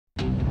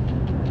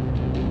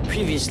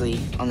Previously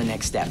on The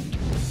Next Step.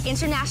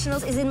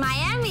 Internationals is in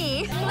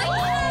Miami.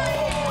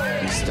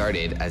 We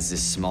started as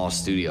this small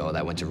studio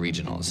that went to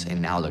regionals,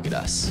 and now look at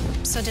us.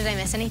 So did I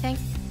miss anything?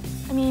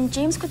 I mean,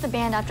 James quit the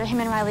band after him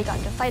and Riley got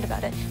into a fight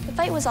about it. The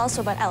fight was also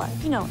about Ella.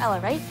 You know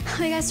Ella, right? What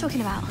are you guys talking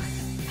about?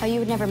 How you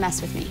would never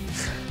mess with me.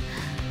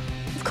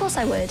 Of course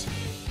I would.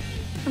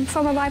 I'm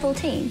from a rival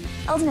team.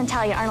 Eldon and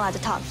Talia aren't allowed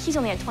to talk. He's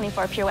only at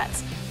 24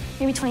 pirouettes.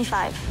 Maybe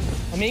 25.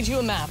 I made you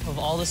a map of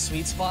all the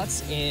sweet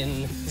spots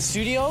in the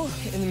studio,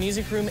 in the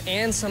music room,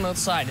 and some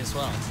outside as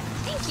well.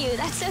 Thank you,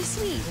 that's so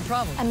sweet. No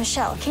problem. And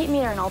Michelle. Kate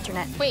made her an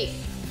alternate. Wait,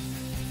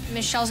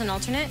 Michelle's an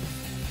alternate?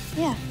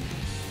 Yeah.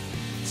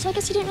 So I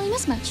guess you didn't really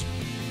miss much.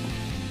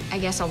 I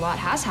guess a lot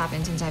has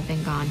happened since I've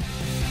been gone.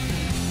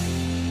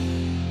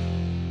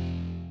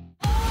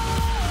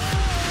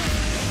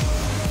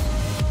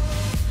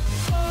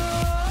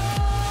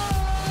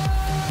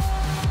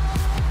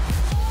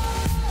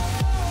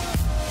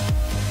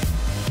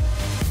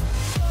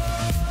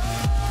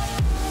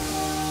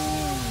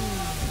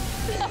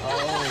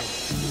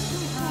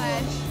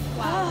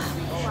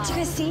 Did you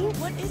guys see?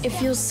 It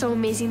feels so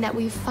amazing that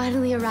we've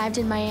finally arrived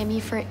in Miami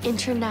for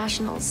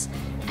internationals.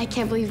 I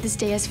can't believe this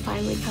day has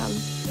finally come.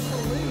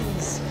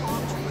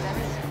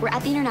 We're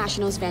at the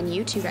internationals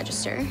venue to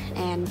register,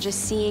 and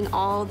just seeing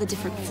all the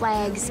different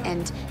flags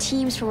and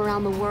teams from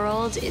around the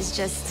world is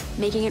just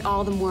making it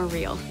all the more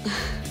real.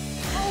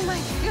 Oh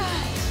my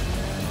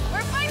gosh,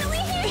 we're finally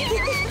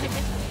here!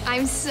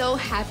 I'm so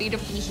happy to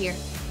be here.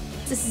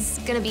 This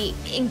is gonna be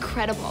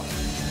incredible.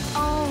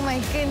 Oh my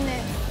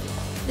goodness.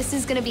 This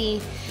is gonna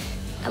be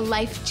a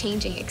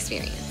life-changing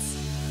experience.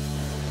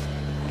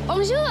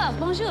 Bonjour,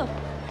 bonjour.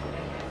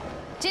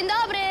 Dzień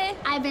dobry.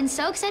 I've been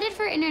so excited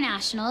for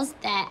internationals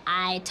that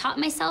I taught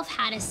myself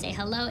how to say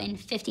hello in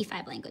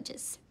 55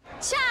 languages.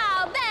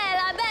 Ciao,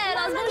 bella,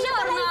 bella,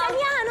 buongiorno.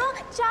 Italiano.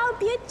 Ciao,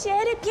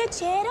 piacere,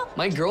 piacere.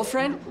 My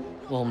girlfriend,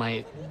 well,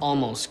 my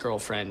almost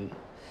girlfriend,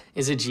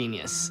 is a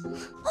genius.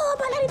 Oh,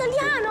 parla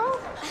italiano.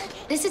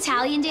 This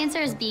Italian dancer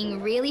is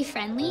being really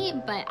friendly,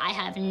 but I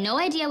have no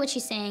idea what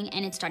she's saying,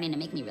 and it's starting to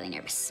make me really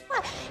nervous.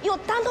 Io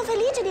tanto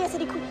felice di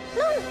essere qui.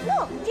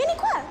 No, vieni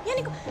qua,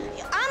 vieni qua.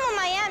 Amo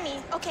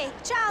Miami. Okay,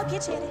 ciao,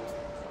 piacere.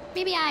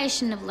 Maybe I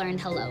shouldn't have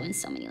learned hello in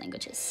so many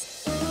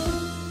languages.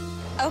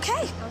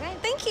 Okay,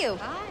 thank you.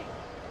 Bye.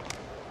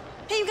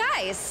 Hey, you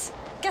guys,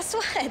 guess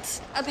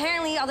what?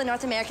 Apparently, all the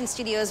North American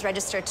studios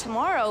register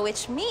tomorrow,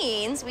 which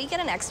means we get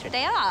an extra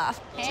day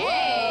off.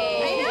 Hey!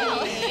 I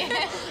know.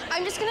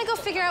 I'm just gonna go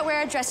figure out where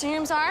our dressing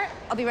rooms are.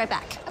 I'll be right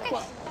back. Okay.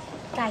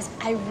 Guys,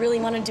 I really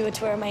want to do a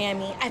tour of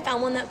Miami. I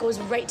found one that goes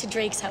right to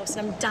Drake's house,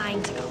 and I'm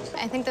dying to go.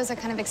 I think those are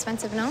kind of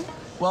expensive, no?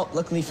 Well,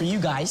 luckily for you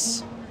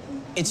guys,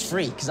 it's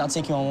free, because I'll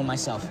take you on with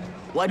myself.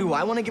 Why do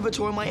I want to give a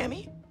tour of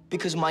Miami?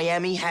 Because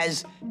Miami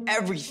has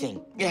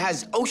everything. It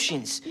has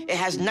oceans, it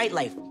has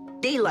nightlife,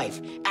 day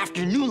life,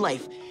 afternoon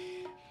life.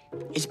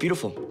 It's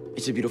beautiful.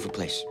 It's a beautiful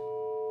place.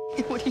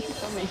 What are you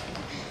filming?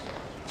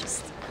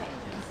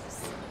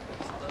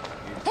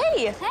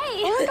 Hey!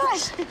 Oh my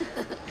gosh!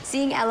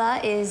 Seeing Ella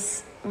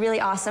is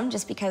really awesome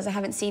just because I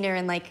haven't seen her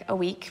in like a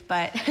week,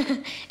 but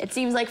it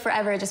seems like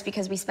forever just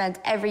because we spent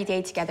every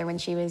day together when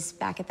she was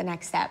back at the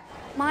Next Step.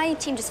 My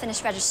team just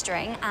finished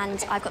registering,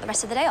 and I've got the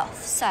rest of the day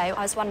off. So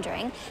I was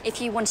wondering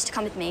if you wanted to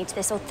come with me to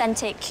this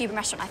authentic Cuban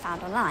restaurant I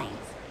found online.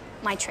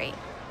 My treat.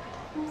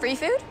 Free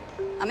food?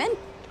 I'm in.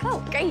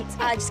 Oh, great.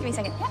 Just give me a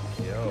second.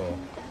 Yo.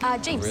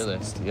 James.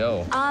 Realist.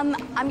 Yo. I'm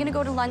gonna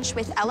go to lunch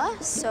with Ella,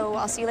 so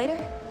I'll see you later.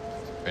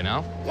 Right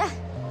now? Yeah.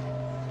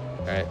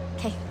 All right.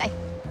 Okay, bye.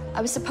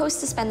 I was supposed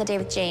to spend the day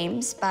with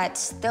James,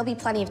 but there'll be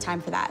plenty of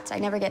time for that. I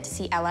never get to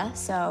see Ella,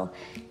 so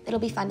it'll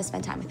be fun to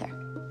spend time with her.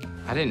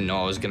 I didn't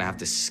know I was gonna have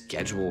to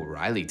schedule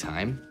Riley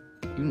time.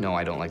 You know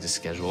I don't like to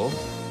schedule.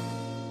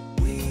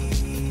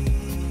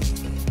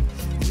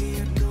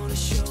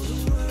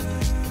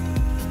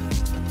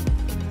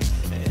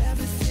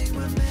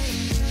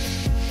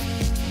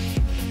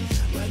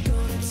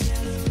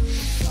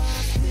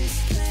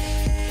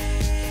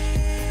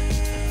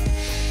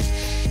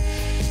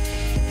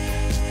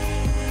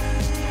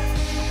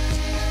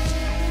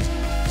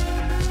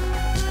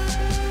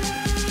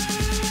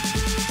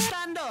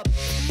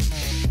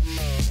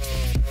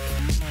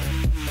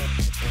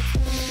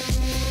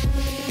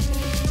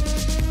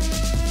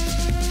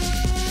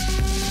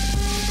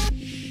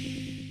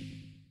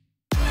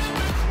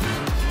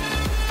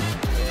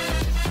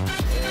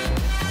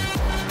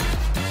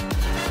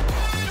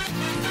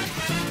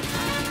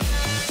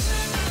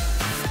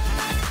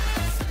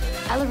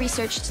 Ella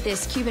researched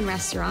this Cuban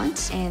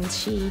restaurant, and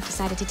she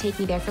decided to take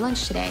me there for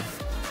lunch today.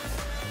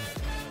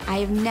 I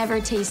have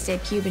never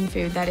tasted Cuban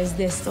food that is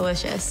this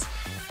delicious.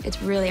 It's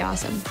really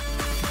awesome.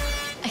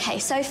 Okay,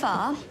 so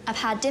far, I've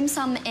had dim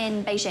sum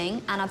in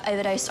Beijing, and I've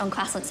overdosed on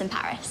croissants in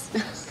Paris.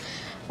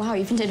 Wow,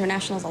 you've been to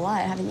internationals a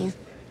lot, haven't you?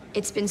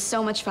 It's been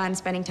so much fun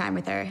spending time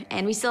with her,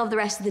 and we still have the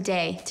rest of the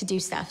day to do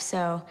stuff,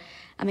 so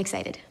I'm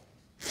excited.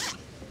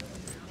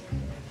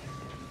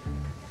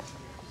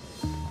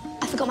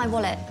 I forgot my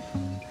wallet.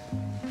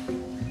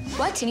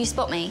 What? Can you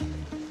spot me?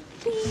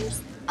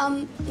 Please.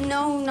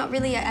 No, not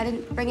really. I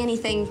didn't bring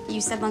anything.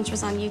 You said lunch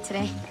was on you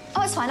today.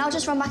 Oh, it's fine. I'll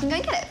just run back and go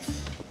and get it.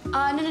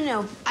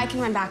 No. I can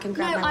run back and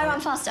grab No, my I wallet.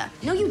 run faster.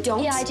 No, you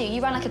don't. Yeah, I do.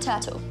 You run like a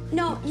turtle.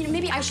 No,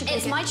 maybe I should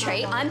It's take my it.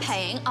 treat. I'm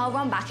paying. I'll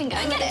run back and go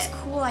and get It's it.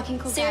 cool. I can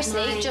go grab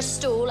Seriously, mine. just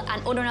stall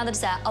and order another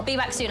dessert. I'll be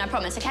back soon, I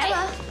promise, okay?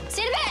 Ella.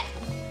 See you in a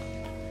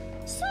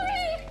bit.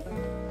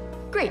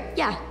 Sorry. Great,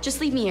 yeah, just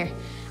leave me here.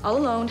 All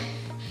alone,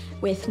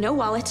 with no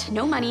wallet,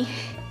 no money,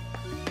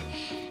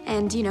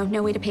 and,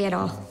 no way to pay at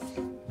all.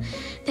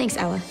 Thanks,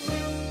 Ella.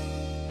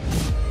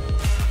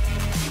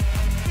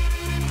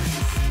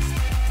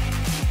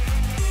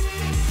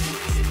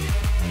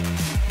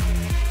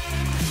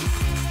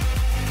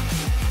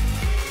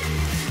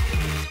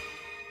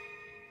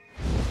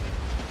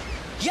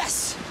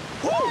 Yes!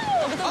 Woo!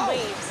 Look at the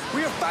waves.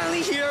 We are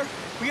finally here.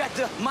 We got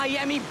the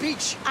Miami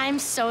beach. I'm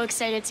so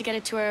excited to get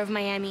a tour of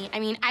Miami. I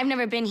mean, I've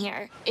never been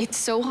here. It's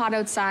so hot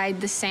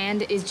outside. The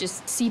sand is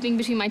just seeping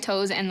between my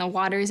toes, and the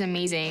water is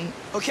amazing.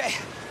 Okay,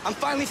 I'm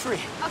finally free.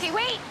 Okay,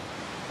 wait.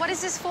 What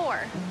is this for?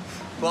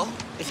 Well,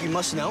 if you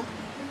must know,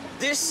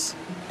 this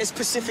is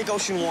Pacific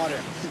Ocean water.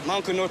 My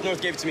Uncle North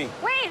gave it to me.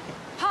 Wait,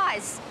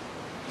 pause.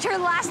 Your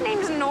last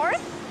name's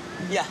North?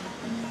 Yeah.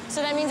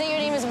 So that means that your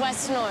name is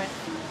West North.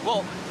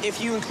 Well,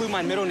 if you include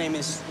my middle name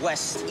is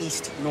West,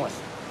 East,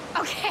 North.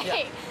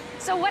 Okay. Yeah.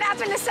 So what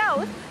happened to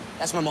South?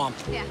 That's my mom.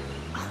 Yeah.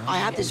 I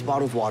have this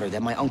bottle of water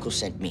that my uncle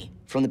sent me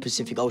from the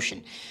Pacific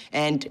Ocean.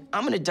 And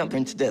I'm gonna dump it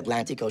into the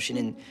Atlantic Ocean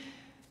and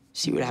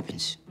see what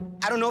happens.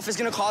 I don't know if it's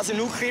gonna cause a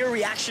nuclear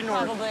reaction or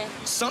Probably.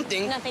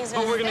 something, Nothing's but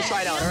gonna we're gonna happen.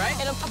 try it out, all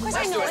right? Of course I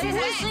Let's know. do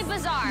it. It's really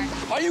bizarre.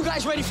 Are you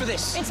guys ready for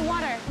this? It's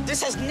water.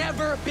 This has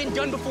never been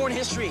done before in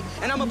history,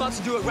 and I'm about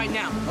to do it right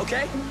now,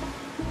 okay?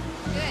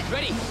 Good.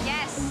 Ready?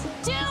 Yes.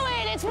 Do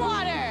it! It's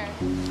water!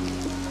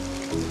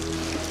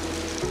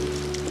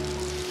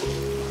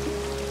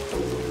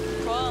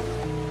 Cool.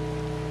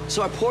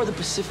 So I pour the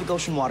Pacific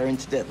Ocean water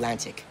into the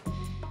Atlantic,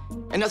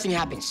 and nothing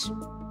happens.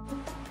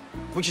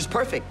 Which is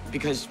perfect,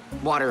 because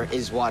water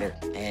is water,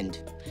 and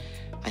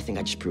I think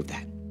I just proved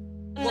that.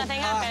 Nothing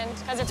happened,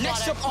 because it's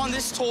Next water. up on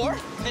this tour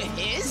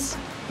is...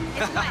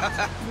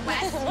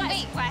 West.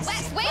 Wait,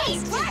 West.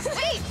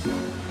 Wait.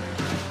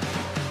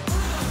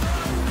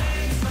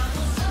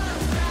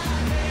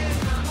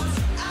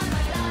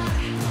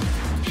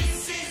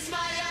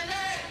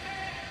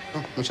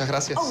 Oh, muchas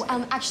gracias. Oh,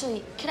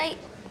 actually, could I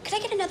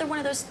get another one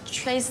of those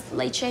tres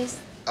leches?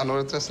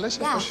 Another tres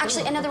leches? Yeah, For sure.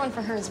 actually, another one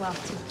for her as well,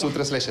 too. Two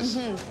tres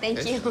leches. Thank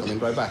Okay, you. Coming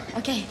right back.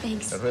 Okay,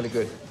 thanks. They're really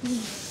good.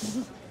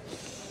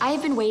 I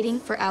have been waiting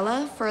for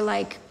Ella for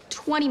like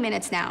 20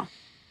 minutes now.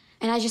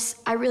 And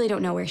I really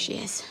don't know where she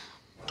is.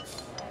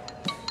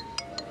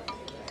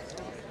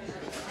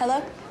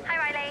 Hello? Hi,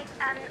 Riley.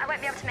 I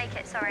won't be able to make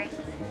it, sorry.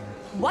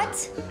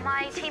 What?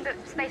 My team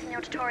booked space in the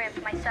auditorium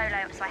for my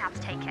solo, so I have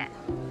to take it.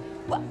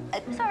 What?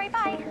 Sorry,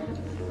 bye.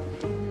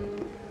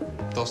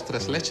 Dos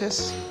tres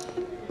leches.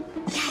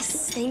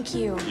 Yes, thank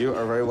you. You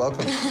are very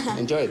welcome.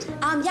 Enjoy it.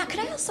 Yeah, could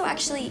I also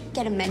actually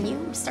get a menu?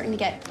 I'm starting to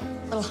get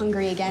a little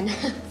hungry again.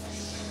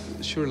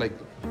 Sure, like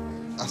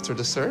after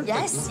dessert?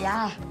 Yes,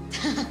 yeah.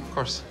 Of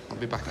course. I'll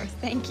be back.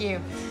 Thank you.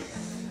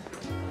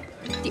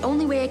 The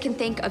only way I can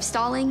think of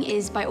stalling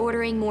is by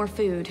ordering more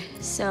food.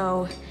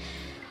 So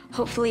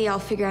hopefully I'll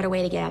figure out a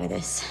way to get out of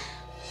this.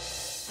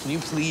 Can you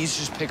please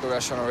just pick a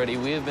restaurant already?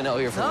 We have been out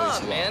here for way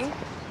too long. Man.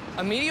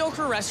 A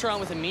mediocre restaurant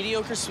with a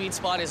mediocre sweet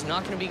spot is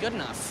not gonna be good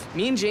enough.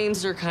 Me and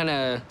James are kind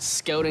of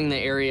scouting the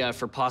area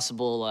for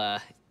possible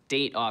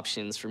date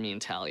options for me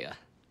and Talia.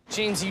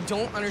 James, you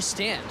don't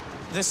understand.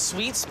 The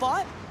sweet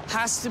spot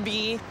has to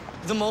be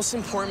the most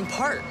important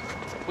part.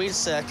 Wait a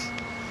sec.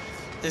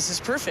 This is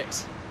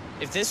perfect.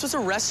 If this was a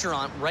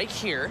restaurant right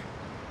here,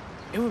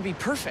 it would be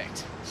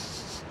perfect.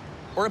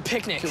 Or a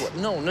picnic.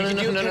 No.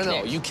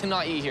 You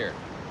cannot eat here.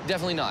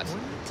 Definitely not.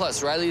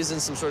 Plus, Riley is in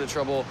some sort of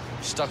trouble.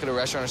 She's stuck at a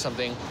restaurant or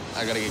something.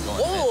 I gotta get going.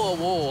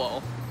 Whoa.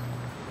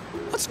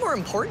 What's more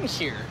important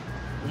here?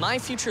 My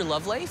future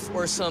love life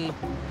or some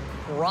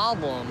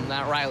problem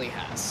that Riley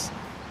has?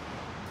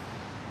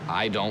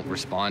 I don't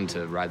respond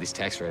to Riley's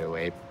text right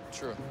away.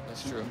 True,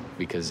 that's true.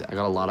 Because I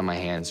got a lot on my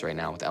hands right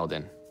now with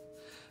Eldon.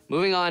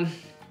 Moving on.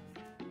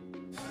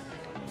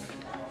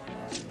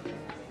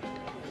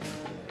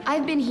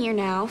 I've been here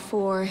now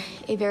for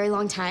a very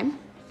long time.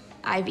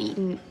 I've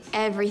eaten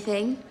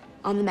everything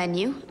on the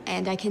menu,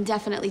 and I can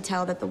definitely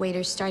tell that the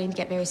waiter's starting to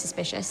get very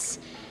suspicious.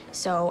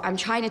 So I'm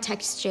trying to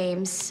text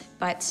James,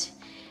 but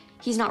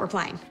he's not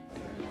replying.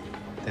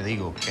 Te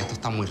digo que esto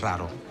está muy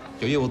raro.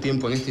 Yo llevo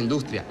tiempo en esta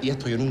industria y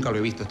esto yo nunca lo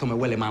he visto. Esto me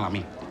huele mal a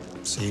mí.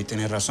 Sí,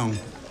 tienes razón.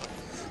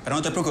 Pero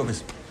no te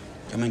preocupes,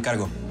 yo me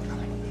encargo.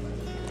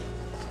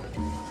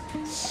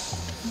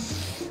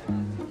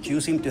 You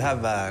seem to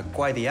have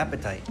quite the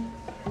appetite.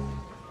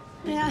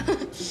 Yeah,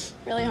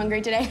 really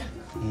hungry today.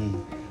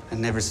 I've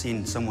never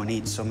seen someone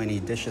eat so many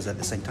dishes at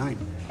the same time.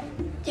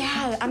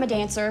 Yeah, I'm a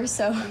dancer,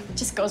 so it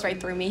just goes right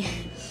through me.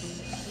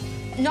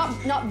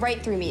 Not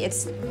right through me,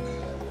 it's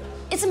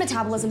a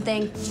metabolism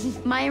thing.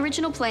 My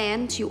original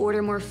plan to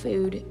order more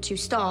food to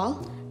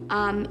stall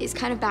is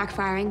kind of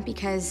backfiring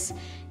because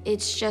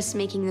it's just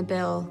making the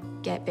bill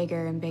get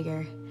bigger and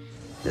bigger.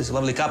 There's a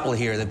lovely couple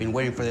here. They've been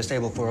waiting for this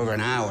table for over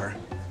an hour.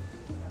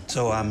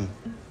 So,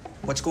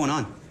 what's going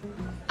on?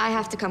 I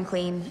have to come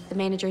clean. The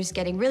manager's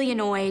getting really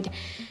annoyed,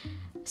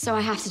 so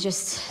I have to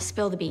just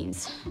spill the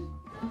beans.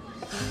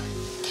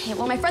 Okay,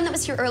 well, my friend that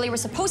was here earlier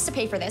was supposed to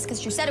pay for this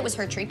because she said it was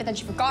her treat, but then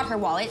she forgot her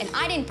wallet, and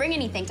I didn't bring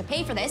anything to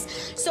pay for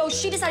this, so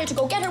she decided to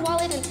go get her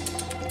wallet and...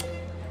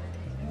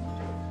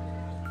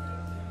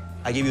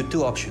 I give you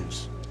two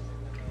options.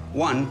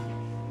 One,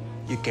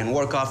 you can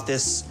work off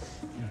this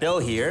bill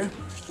here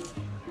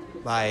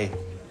by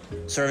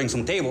serving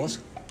some tables.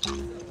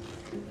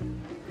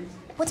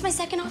 What's my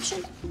second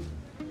option?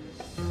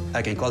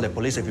 I can call the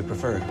police if you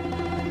prefer.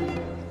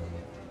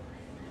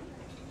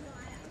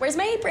 Where's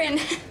my apron?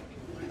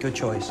 Good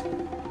choice.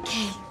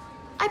 Okay.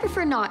 I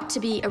prefer not to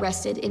be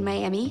arrested in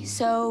Miami,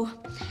 so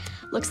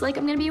looks like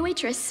I'm gonna be a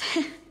waitress.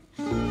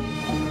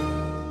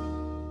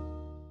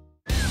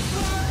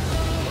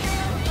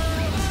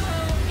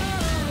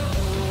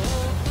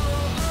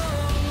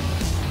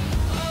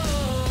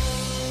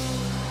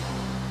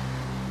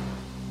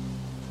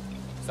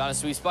 Found a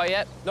sweet spot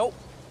yet? Nope.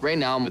 Right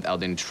now, I'm with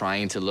Eldon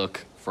trying to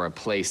look for a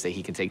place that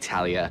he can take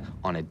Talia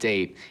on a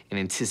date in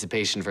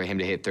anticipation for him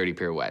to hit 30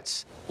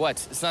 pirouettes.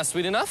 What, it's not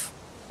sweet enough?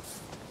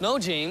 No,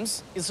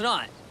 James, it's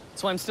not.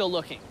 That's why I'm still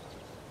looking.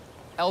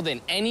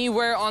 Eldon,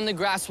 anywhere on the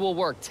grass will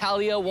work.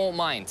 Talia won't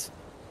mind.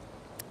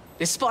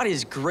 This spot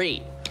is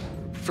great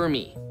for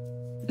me,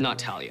 not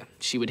Talia.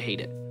 She would hate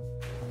it.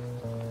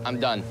 I'm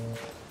done.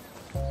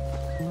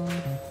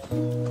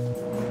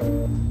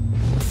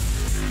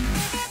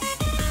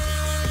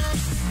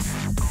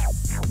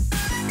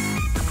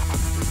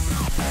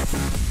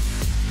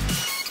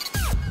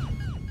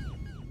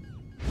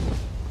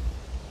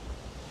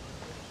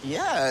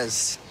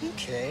 Yes.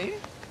 Okay.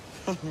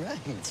 All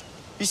right.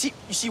 You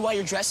see why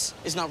your dress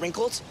is not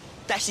wrinkled?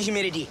 That's the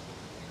humidity.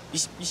 You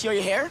see all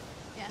your hair?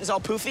 Yeah. It's all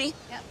poofy?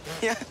 Yep.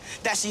 Yeah.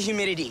 That's the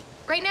humidity.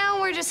 Right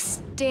now, we're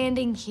just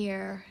standing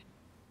here,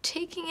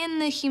 taking in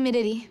the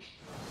humidity.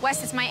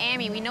 Wes, it's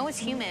Miami. We know it's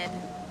humid.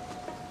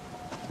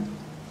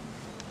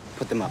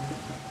 Put them up.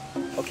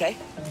 Okay?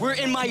 We're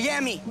in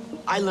Miami.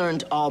 I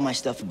learned all my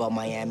stuff about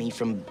Miami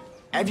from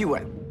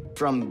everywhere.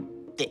 From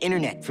the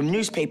internet, from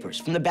newspapers,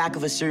 from the back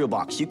of a cereal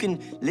box. You can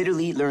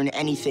literally learn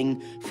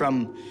anything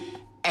from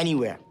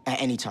anywhere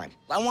at any time.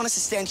 I want us to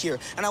stand here,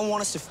 and I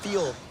want us to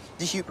feel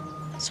the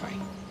Sorry.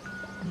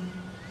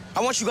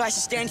 I want you guys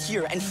to stand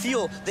here and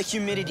feel the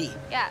humidity.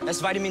 Yeah. That's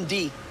vitamin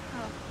D.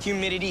 Oh.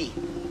 Humidity.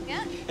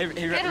 Yeah.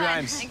 It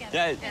rhymes. I get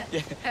Yeah.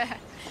 it. Yeah.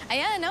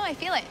 Yeah, no, I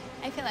feel it.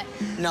 I feel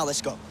it. Now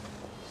let's go.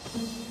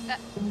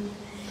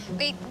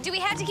 Wait, do we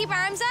have to keep our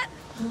arms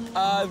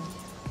up?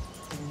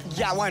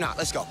 Yeah, why not?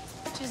 Let's go.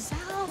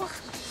 Giselle.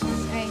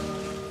 Sorry.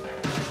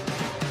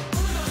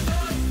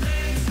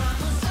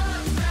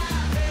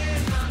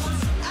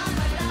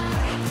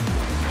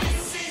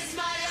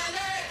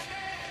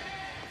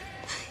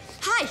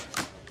 Hi.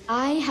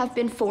 I have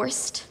been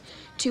forced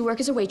to work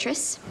as a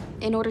waitress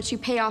in order to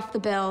pay off the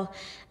bill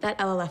that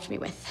Ella left me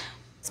with.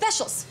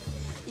 Specials.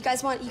 You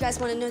guys want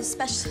to know the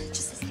special?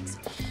 Just these things.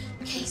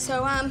 Okay,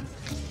 so, I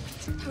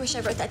wish I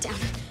wrote that down.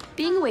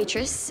 Being a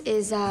waitress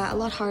is a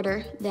lot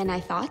harder than I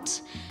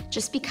thought,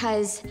 just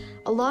because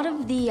a lot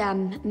of the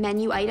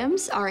menu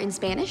items are in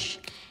Spanish,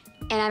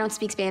 and I don't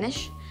speak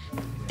Spanish.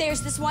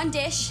 There's this one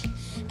dish,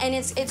 and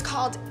it's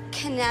called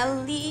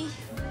canelli,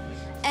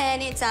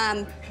 and it's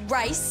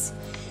rice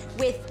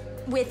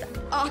with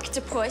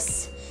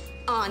octopus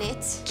on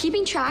it.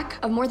 Keeping track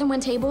of more than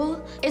one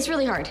table is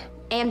really hard,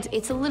 and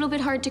it's a little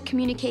bit hard to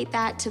communicate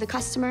that to the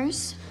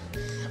customers.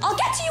 I'll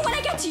get to you when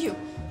I get to you.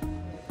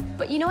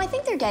 But you know, I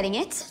think they're getting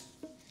it.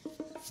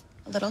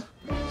 A little.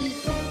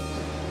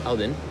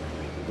 Eldon,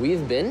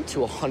 we've been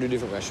to 100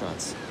 different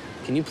restaurants.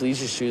 Can you please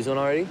just choose one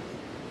already?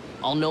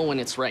 I'll know when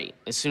it's right.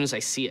 As soon as I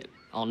see it,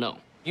 I'll know.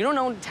 You don't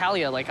know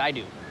Talia like I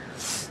do.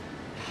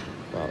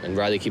 Well, and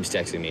Riley keeps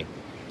texting me.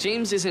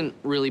 James isn't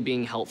really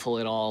being helpful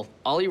at all.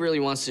 All he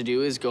really wants to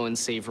do is go and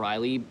save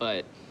Riley,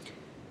 but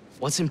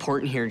what's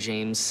important here,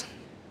 James?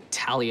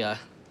 Talia.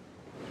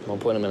 At one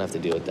point, I'm gonna have to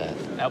deal with that.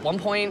 At one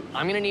point,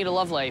 I'm gonna need a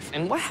love life.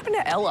 And what happened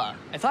to Ella?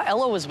 I thought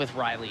Ella was with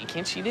Riley.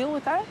 Can't she deal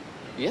with that?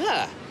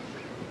 Yeah.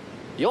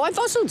 Yo, I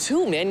thought so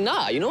too, man.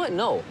 Nah, you know what?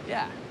 No.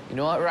 Yeah. You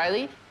know what,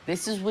 Riley?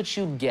 This is what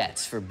you get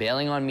for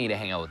bailing on me to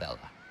hang out with Ella.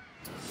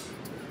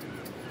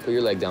 Put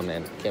your leg down,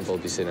 man. Can't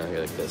both be sitting out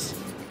here like this.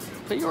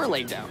 Put your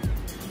leg down.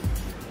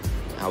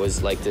 I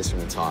was like this from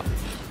the top.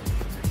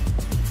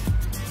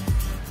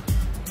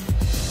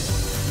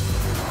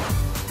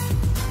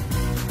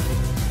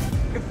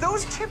 If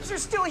those chips are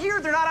still here,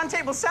 they're not on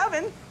table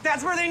 7.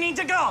 That's where they need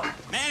to go.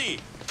 Manny.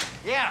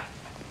 Yeah.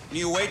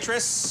 New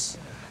waitress.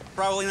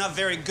 Probably not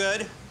very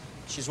good.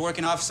 She's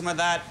working off some of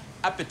that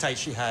appetite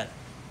she had.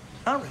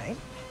 All right.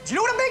 Do you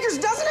know what a baker's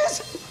dozen is?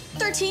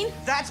 13.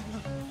 That's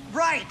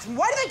right.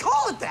 Why do they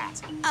call it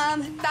that?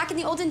 Back in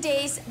the olden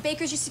days,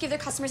 bakers used to give their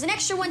customers an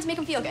extra one to make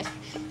them feel good.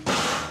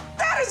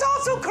 That is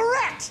also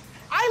correct.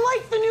 I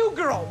like the new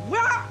girl.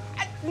 Well,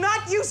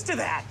 not used to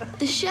that.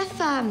 The chef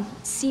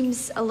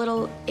seems a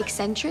little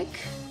eccentric,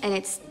 and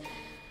it's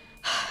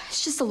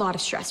just a lot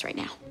of stress right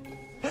now.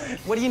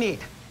 What do you need?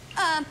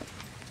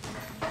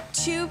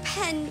 2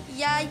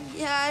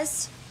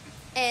 empanadas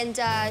and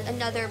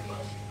another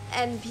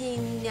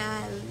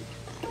empanada.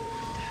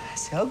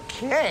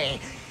 Okay.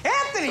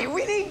 Anthony,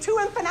 we need 2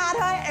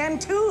 empanada and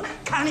 2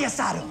 carne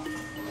asado.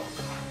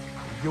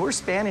 Your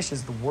Spanish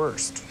is the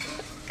worst.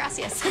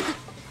 Gracias.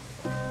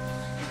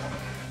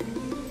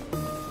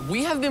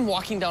 We have been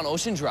walking down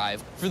Ocean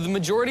Drive for the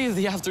majority of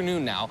the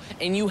afternoon now,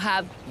 and you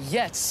have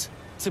yet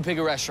to pick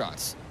a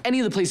restaurant. Any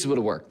of the places would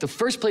have worked. The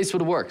first place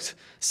would have worked.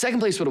 Second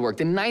place would have worked.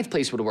 The 9th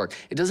place would have worked.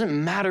 It doesn't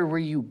matter where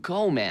you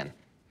go, man.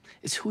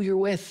 It's who you're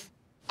with.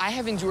 I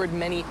have endured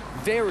many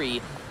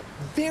very,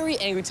 very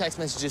angry text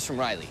messages from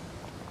Riley.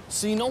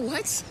 So you know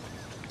what?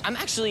 I'm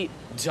actually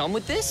done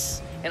with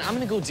this, and I'm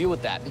gonna go deal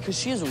with that because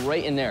she is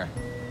right in there.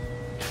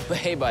 But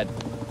hey, bud,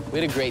 we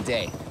had a great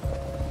day.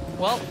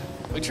 Well,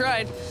 we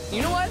tried.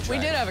 You know what? We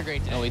did have a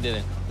great day. No, we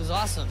didn't. It was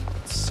awesome.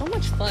 So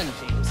much fun,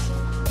 James.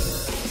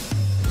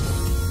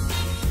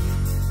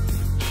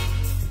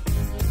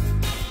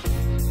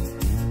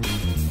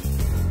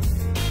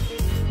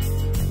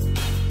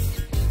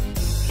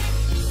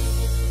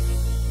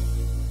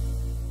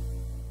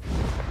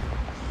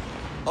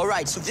 All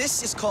right, so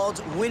this is called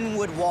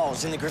Wynwood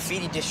Walls in the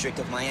graffiti district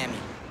of Miami.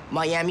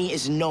 Miami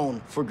is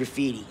known for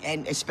graffiti,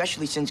 and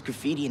especially since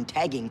graffiti and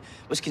tagging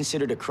was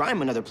considered a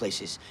crime in other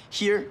places.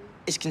 Here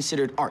is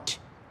considered art,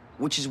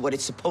 which is what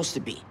it's supposed to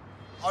be.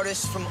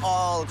 Artists from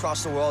all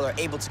across the world are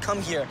able to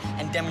come here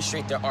and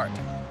demonstrate their art.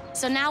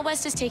 So now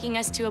West is taking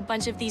us to a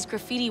bunch of these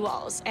graffiti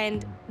walls,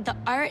 and the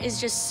art is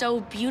just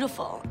so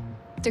beautiful.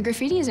 The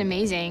graffiti is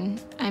amazing.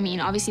 I mean,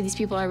 obviously these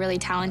people are really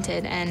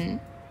talented, and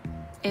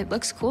it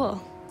looks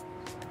cool.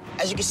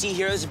 As you can see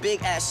here, there's a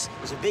big S,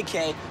 there's a big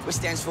K, which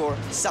stands for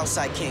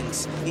Southside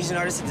Kings. He's an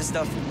artist that does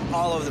stuff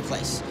all over the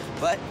place.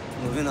 But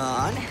moving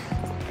on.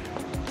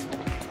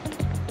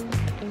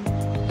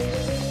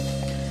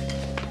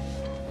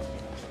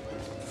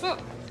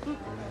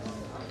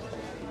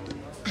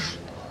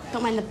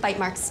 Don't mind the bite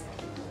marks.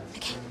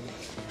 Okay.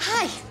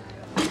 Hi.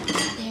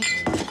 There.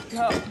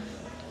 No.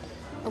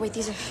 Oh wait,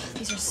 these are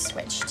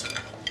switched.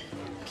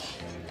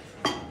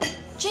 Okay.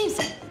 James,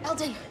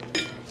 Eldon.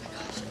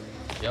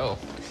 Yo,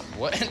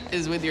 what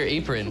is with your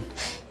apron?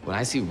 When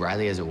I see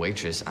Riley as a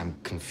waitress, I'm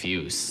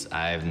confused.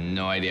 I have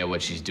no idea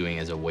what she's doing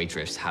as a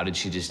waitress. How did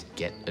she just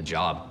get a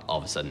job all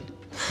of a sudden?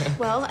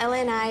 Well, Ella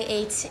and I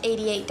ate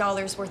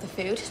 $88 worth of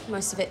food.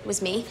 Most of it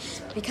was me.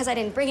 Because I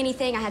didn't bring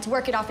anything, I had to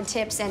work it off in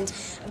tips, and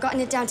I've gotten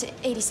it down to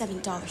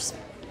 $87.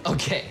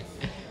 Okay,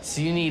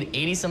 so you need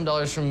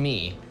 $80-some from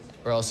me,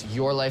 or else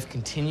your life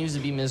continues to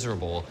be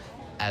miserable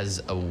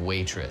as a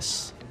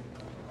waitress.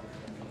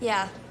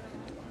 Yeah.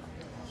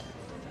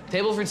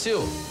 Table for 2.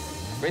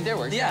 Right there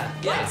works. Yeah,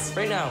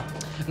 right now.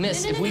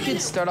 Miss, if we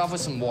could start off with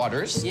some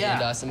waters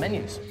and some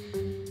menus.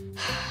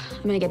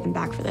 I'm gonna get them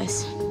back for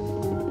this.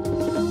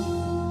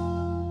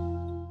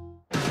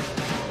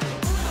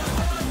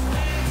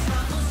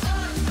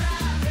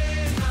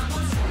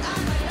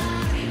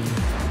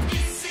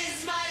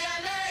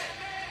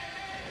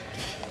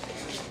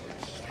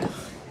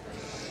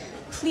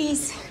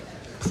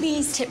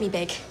 Please tip me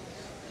big.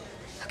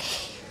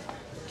 Okay.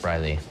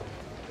 Riley,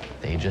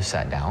 they just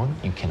sat down.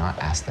 You cannot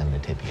ask them to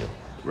tip you.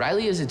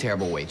 Riley is a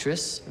terrible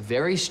waitress,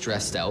 very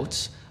stressed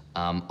out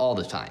all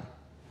the time.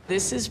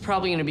 This is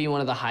probably gonna be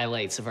one of the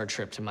highlights of our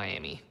trip to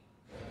Miami.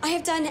 I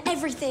have done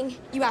everything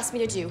you asked me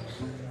to do.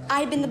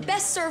 I've been the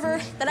best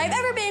server that I've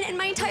ever been in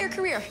my entire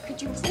career.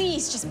 Could you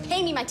please just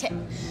pay me my tip?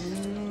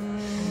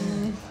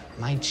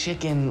 My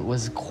chicken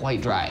was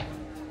quite dry.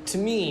 To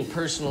me,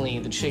 personally,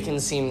 the chicken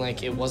seemed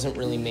like it wasn't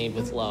really made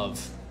with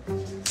love.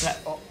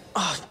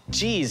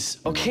 Geez.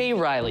 Okay,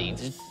 Riley,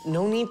 there's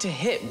no need to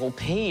hit. We'll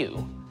pay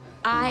you.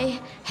 I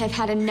have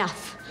had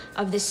enough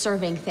of this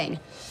serving thing.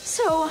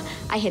 So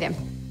I hit him.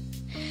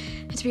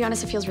 And to be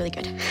honest, it feels really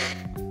good.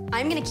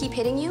 I'm gonna keep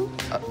hitting you.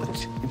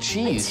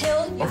 Jeez.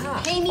 Until you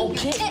pay me.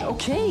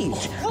 Okay.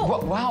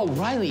 Wow,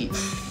 Riley.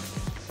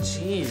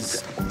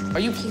 Jeez. Are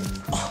you...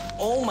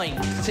 Oh my...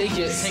 Take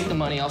it. Take the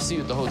money. I'll see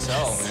you at the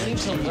hotel. I need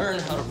to learn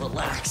how to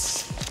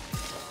relax.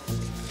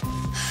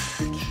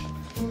 Okay.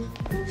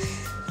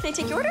 Can I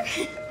take your order?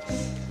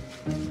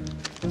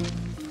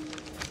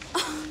 Oh,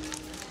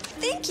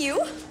 thank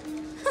you.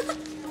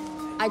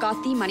 I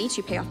got the money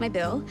to pay off my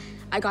bill.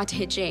 I got to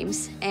hit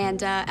James.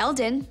 And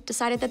Eldon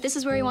decided that this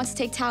is where he wants to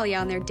take Talia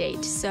on their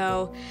date.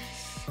 So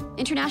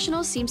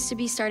International seems to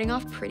be starting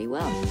off pretty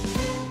well.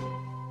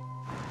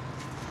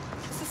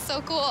 This is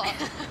so cool.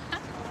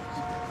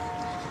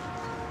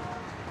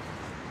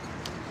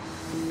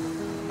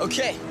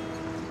 Okay,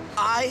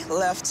 I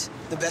left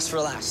the best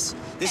for last.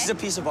 This is a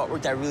piece of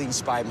artwork that really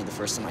inspired me the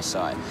first time I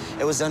saw it.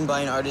 It was done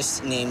by an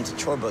artist named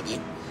Chor Boogie.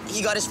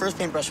 He got his first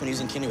paintbrush when he was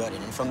in kindergarten,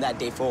 and from that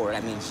day forward,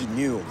 I mean, he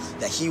knew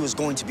that he was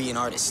going to be an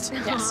artist.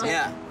 Yes.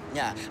 Yeah.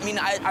 I mean,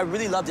 I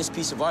really love this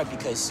piece of art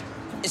because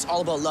it's all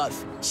about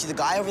love. See the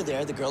guy over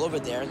there, the girl over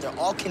there, they're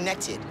all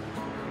connected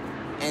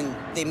and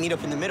they meet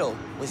up in the middle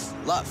with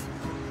love.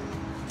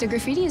 The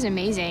graffiti is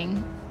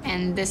amazing,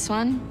 and this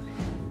one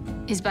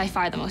is by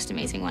far the most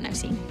amazing one I've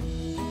seen.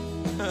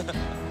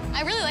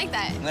 I really like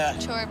that. Yeah.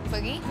 Tour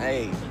boogie.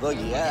 Hey,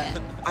 boogie, yeah.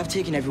 I've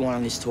taken everyone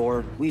on this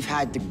tour. We've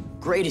had the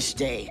greatest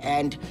day,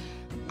 and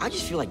I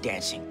just feel like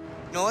dancing.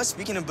 You know what?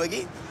 Speaking of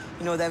boogie,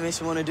 you know what that makes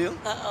me want to do?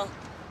 Uh-oh.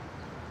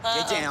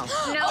 Get down.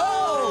 No.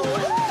 Oh!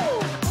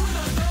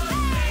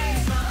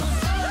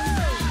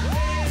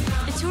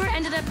 The tour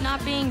ended up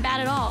not being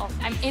bad at all.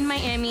 I'm in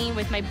Miami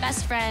with my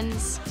best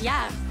friends.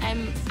 Yeah,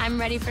 I'm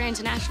ready for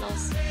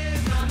internationals.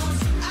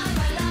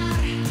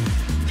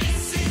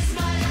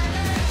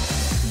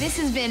 This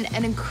has been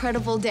an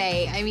incredible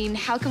day. I mean,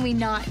 how can we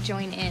not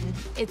join in?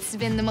 It's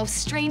been the most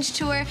strange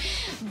tour,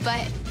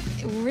 but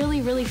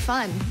really, really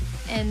fun.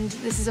 And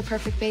this is a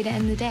perfect way to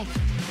end the day.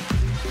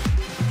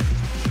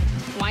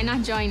 Why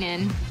not join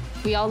in?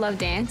 We all love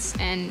dance,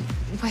 and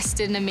Wes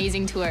did an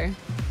amazing tour.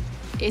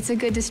 It's a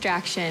good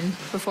distraction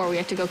before we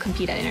have to go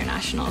compete at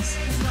internationals.